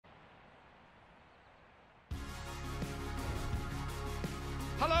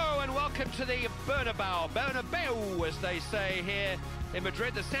welcome to the Bernabeu, as they say here in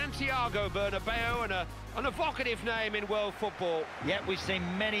Madrid, the Santiago Bernabeu, and an evocative name in world football. Yeah, we've seen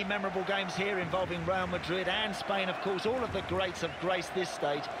many memorable games here involving Real Madrid and Spain, of course. All of the greats have graced this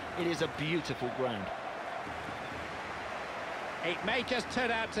stage. It is a beautiful ground. It may just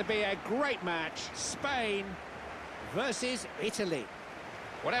turn out to be a great match. Spain versus Italy.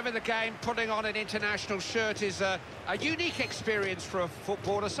 Whatever the game, putting on an international shirt is a unique experience for a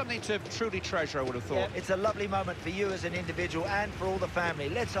footballer, something to truly treasure, I would have thought. Yeah, it's a lovely moment for you as an individual and for all the family.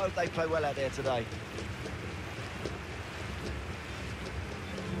 Let's hope they play well out there today.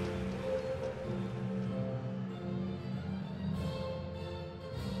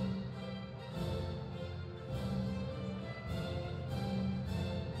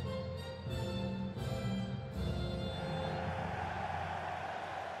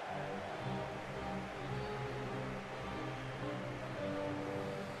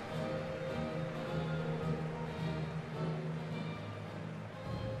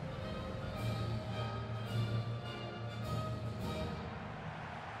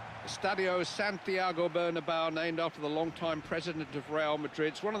 Stadio Santiago Bernabeu, named after the longtime president of Real Madrid.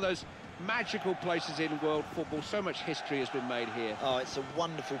 It's one of those magical places in world football. So much history has been made here. Oh, it's a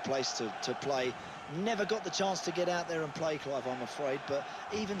wonderful place to play. Never got the chance to get out there and play, Clive, I'm afraid. But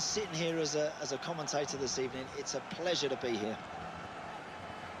even sitting here as a commentator this evening, it's a pleasure to be here.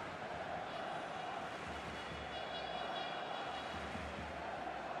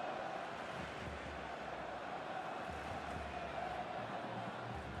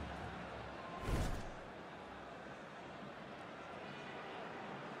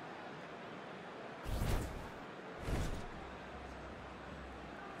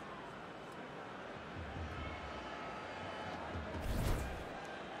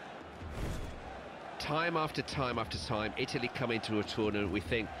 Time after time after time, Italy come into a tournament, we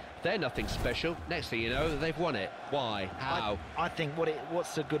think they're nothing special. Next thing you know, they've won it. Why? How? I think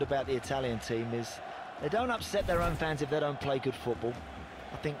what's so good about the Italian team is they don't upset their own fans if they don't play good football.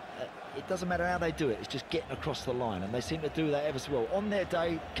 I think it doesn't matter how they do it, it's just getting across the line, and they seem to do that ever so well. On their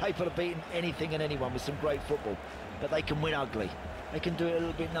day, capable of beating anything and anyone with some great football, but they can win ugly. They can do it a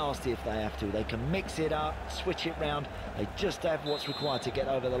little bit nasty if they have to. They can mix it up, switch it round. They just have what's required to get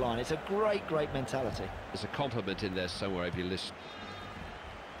over the line. It's a great, great mentality. There's a compliment in there somewhere if you listen.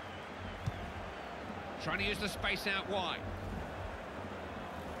 Trying to use the space out wide.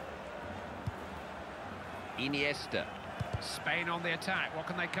 Iniesta. Spain on the attack. What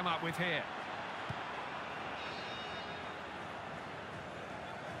can they come up with here?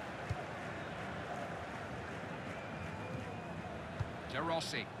 De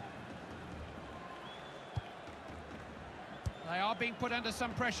Rossi. They are being put under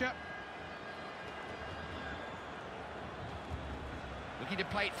some pressure. Looking to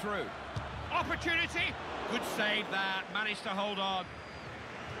play it through. Opportunity! Good save that. Managed to hold on.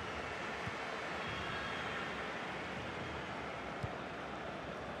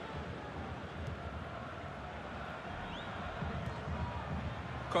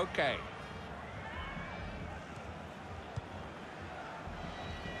 Koke.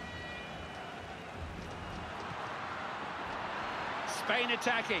 Spain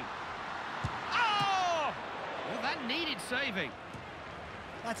attacking. Oh! Well, that needed saving.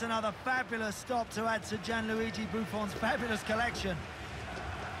 That's another fabulous stop to add to Gianluigi Buffon's fabulous collection.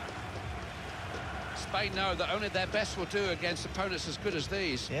 Spain know that only their best will do against opponents as good as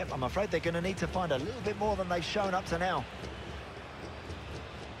these. Yep, I'm afraid they're going to need to find a little bit more than they've shown up to now.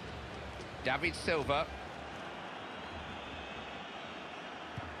 David Silva.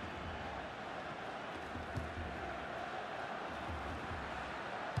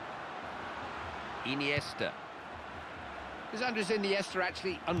 Iniesta. Is Andres Iniesta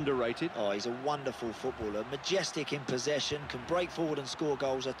actually underrated? Oh, he's a wonderful footballer, majestic in possession, can break forward and score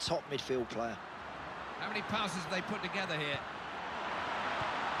goals, a top midfield player. How many passes have they put together here?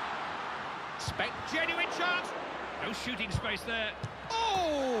 Genuine chance! No shooting space there.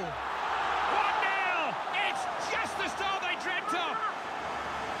 Oh! 1-0! It's just the start they dreamt of!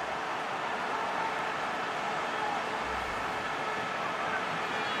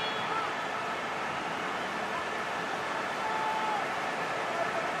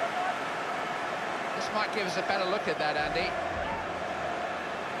 Might give us a better look at that, Andy.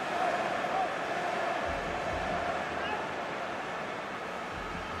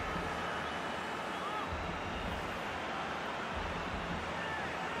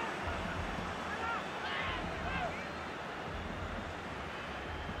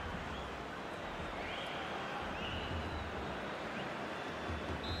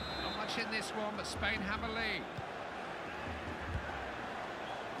 Not much in this one, but Spain have a lead.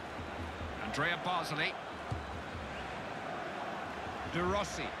 Andrea Barzili. De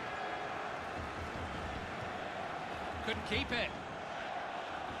Rossi. Couldn't keep it.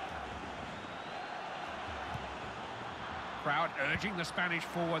 Crowd urging the Spanish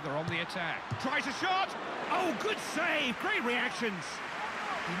forward. They're on the attack. Tries a shot. Oh, good save. Great reactions.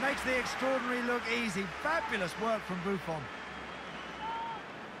 He makes the extraordinary look easy. Fabulous work from Buffon.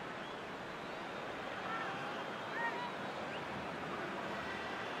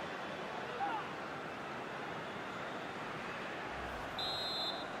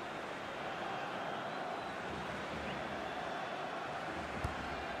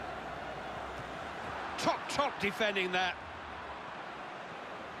 Top defending that.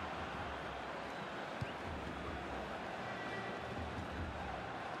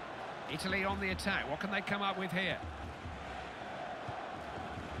 Italy on the attack. What can they come up with here?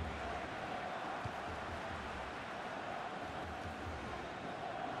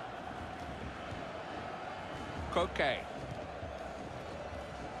 Koke.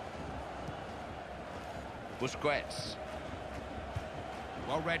 Busquets.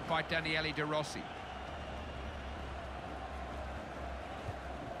 Well read by Daniele De Rossi.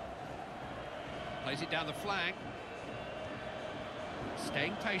 Plays it down the flank.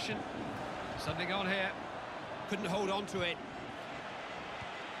 Staying patient. Something on here. Couldn't hold on to it.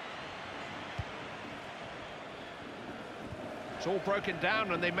 It's all broken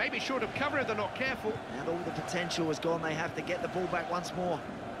down and they may be short of cover if they're not careful. And all the potential has gone. They have to get the ball back once more.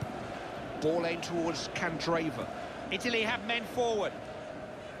 Ball aimed towards Candreva. Italy have men forward.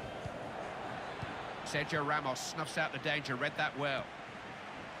 Sergio Ramos snuffs out the danger. Read that well.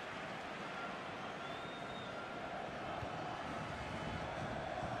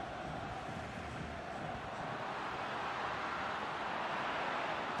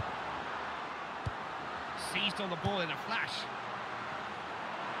 Seized on the ball in a flash.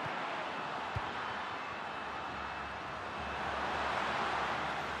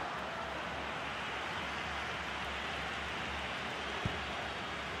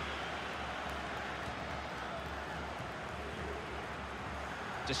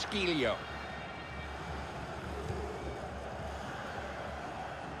 Desquilio.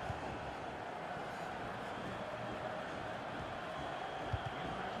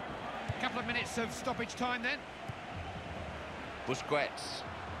 Couple of minutes of stoppage time then. Busquets.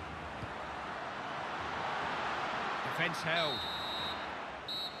 Defence held.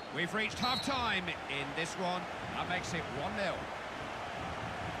 We've reached half-time in this one. That makes it 1-0.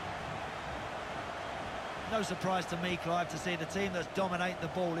 No surprise to me, Clive, to see the team that's dominating the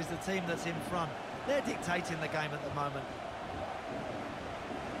ball is the team that's in front. They're dictating the game at the moment.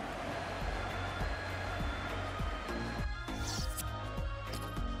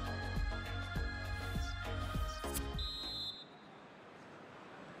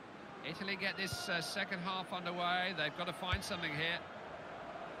 Italy get this second half underway. They've got to find something here.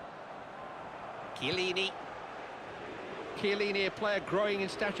 Chiellini. Chiellini, a player growing in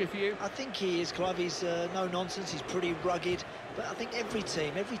stature for you? I think he is, Clive. He's no nonsense. He's pretty rugged. But I think every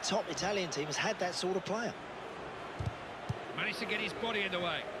team, every top Italian team has had that sort of player. Managed to get his body in the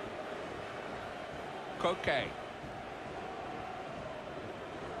way. Koke.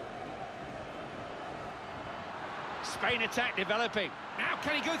 Spain attack developing. Now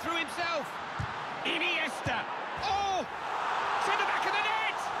can he go through himself? Iniesta. Oh! To the back of the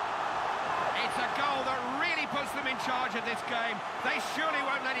net! It's a goal that really puts them in charge of this game. They surely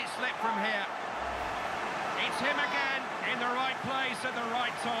won't let it slip from here. It's him again, in the right place at the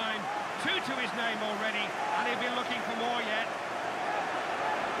right time. 2 to his name already, and he'll be looking for more yet.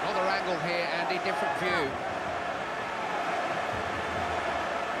 Another angle here, Andy, different view.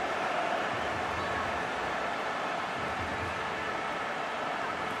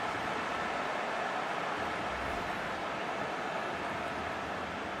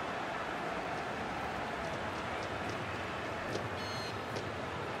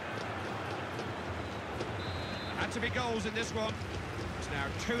 Had to be goals in this one. It's now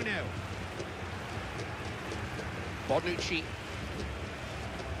 2-0. Bonucci.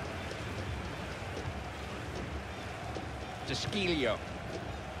 Desquilio.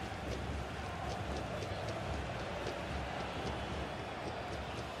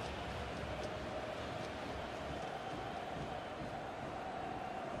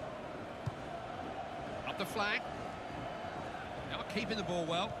 Up the flank. Not keeping the ball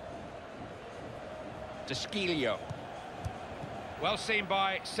well. Desquilio. Well seen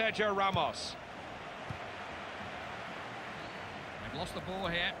by Sergio Ramos. They've lost the ball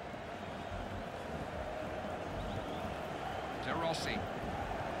here. De Rossi.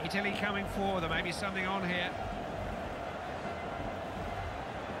 Italy coming forward. There may be something on here.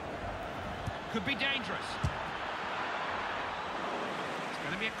 Could be dangerous. It's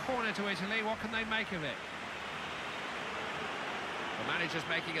going to be a corner to Italy. What can they make of it? The manager's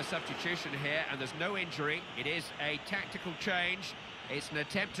making a substitution here, and there's no injury. It is a tactical change. It's an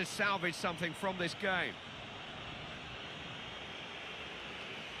attempt to salvage something from this game.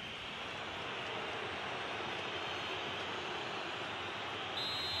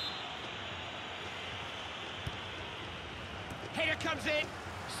 Header comes in.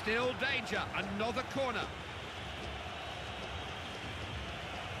 Still danger. Another corner.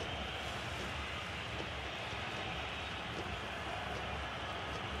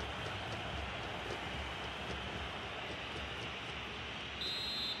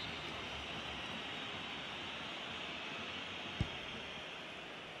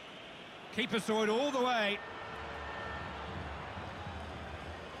 Keeper saw it all the way.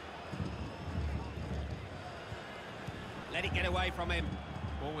 Let it get away from him.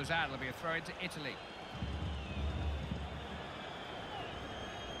 Ball was out. It'll be a throw into Italy.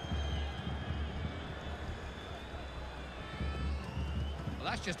 Well,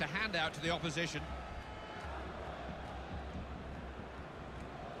 that's just a handout to the opposition.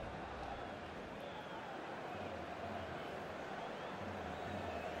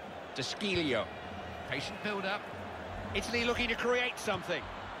 Deschilio. Patient build-up. Italy looking to create something.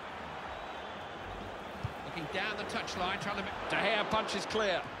 Looking down the touchline, trying to... De Gea punches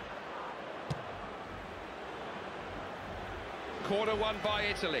clear. Corner won by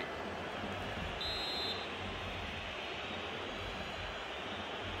Italy.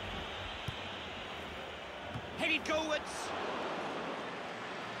 Headed goalwards.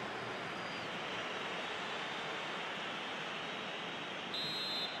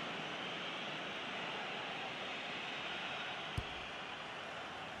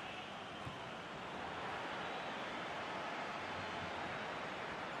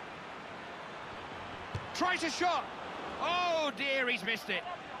 Tries a shot. Oh dear, he's missed it.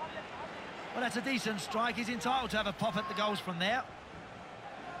 Well, that's a decent strike. He's entitled to have a pop at the goals from there.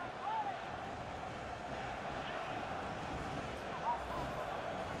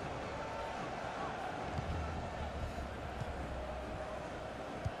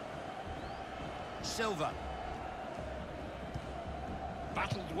 Silva.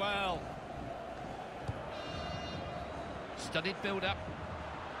 Battled well. Studied build-up.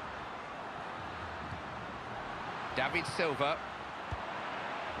 David Silva.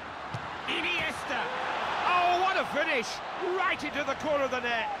 Iniesta. Oh, what a finish! Right into the corner of the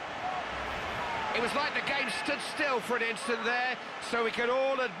net. It was like the game stood still for an instant there, so we can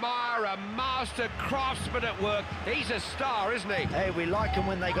all admire a master craftsman at work. He's a star, isn't he? Hey, we like them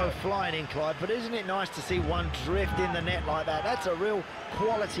when they go flying in, Clyde, but isn't it nice to see one drift in the net like that? That's a real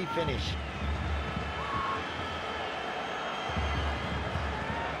quality finish.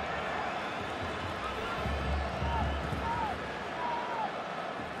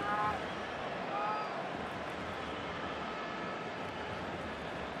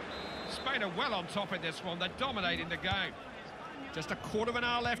 Spain are well on top in this one. They're dominating the game. Just a quarter of an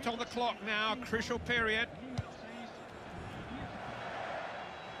hour left on the clock now. Crucial period.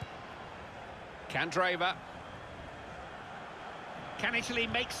 Candreva. Can Italy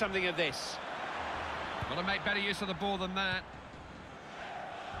make something of this? Got to make better use of the ball than that.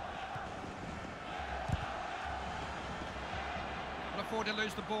 Can't afford to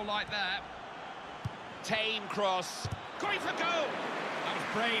lose the ball like that. Tame cross. Going for goal. That was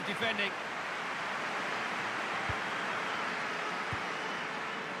brave defending.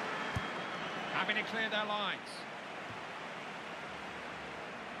 Having to clear their lines.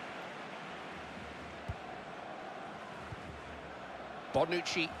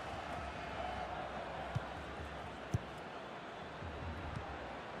 Bonucci.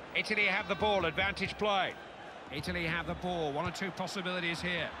 Italy have the ball, advantage play. Italy have the ball, one or two possibilities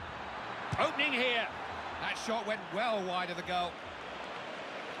here. Opening here. That shot went well wide of the goal.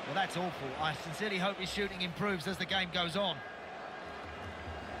 Well, that's awful. I sincerely hope his shooting improves as the game goes on.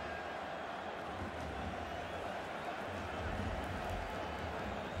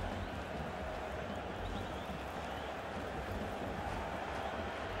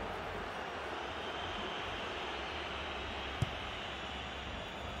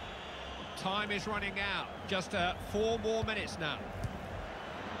 Time is running out. Just 4 more minutes now.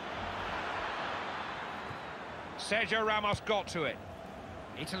 Sergio Ramos got to it.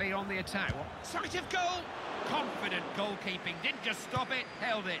 Italy on the attack. Sight of goal! Confident goalkeeping. Didn't just stop it,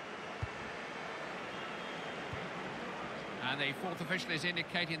 held it. And the fourth official is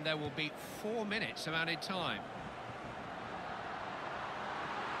indicating there will be 4 minutes of added time.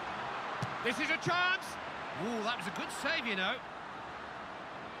 This is a chance! Ooh, that was a good save, you know.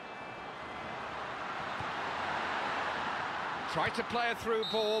 Tried to play a through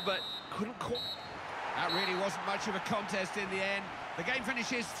ball, but couldn't quite... That really wasn't much of a contest in the end. The game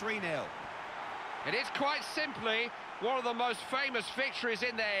finishes 3-0. It is quite simply one of the most famous victories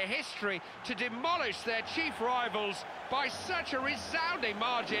in their history to demolish their chief rivals by such a resounding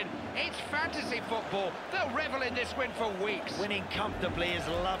margin. It's fantasy football. They'll revel in this win for weeks. Winning comfortably is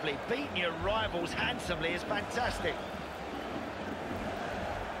lovely. Beating your rivals handsomely is fantastic.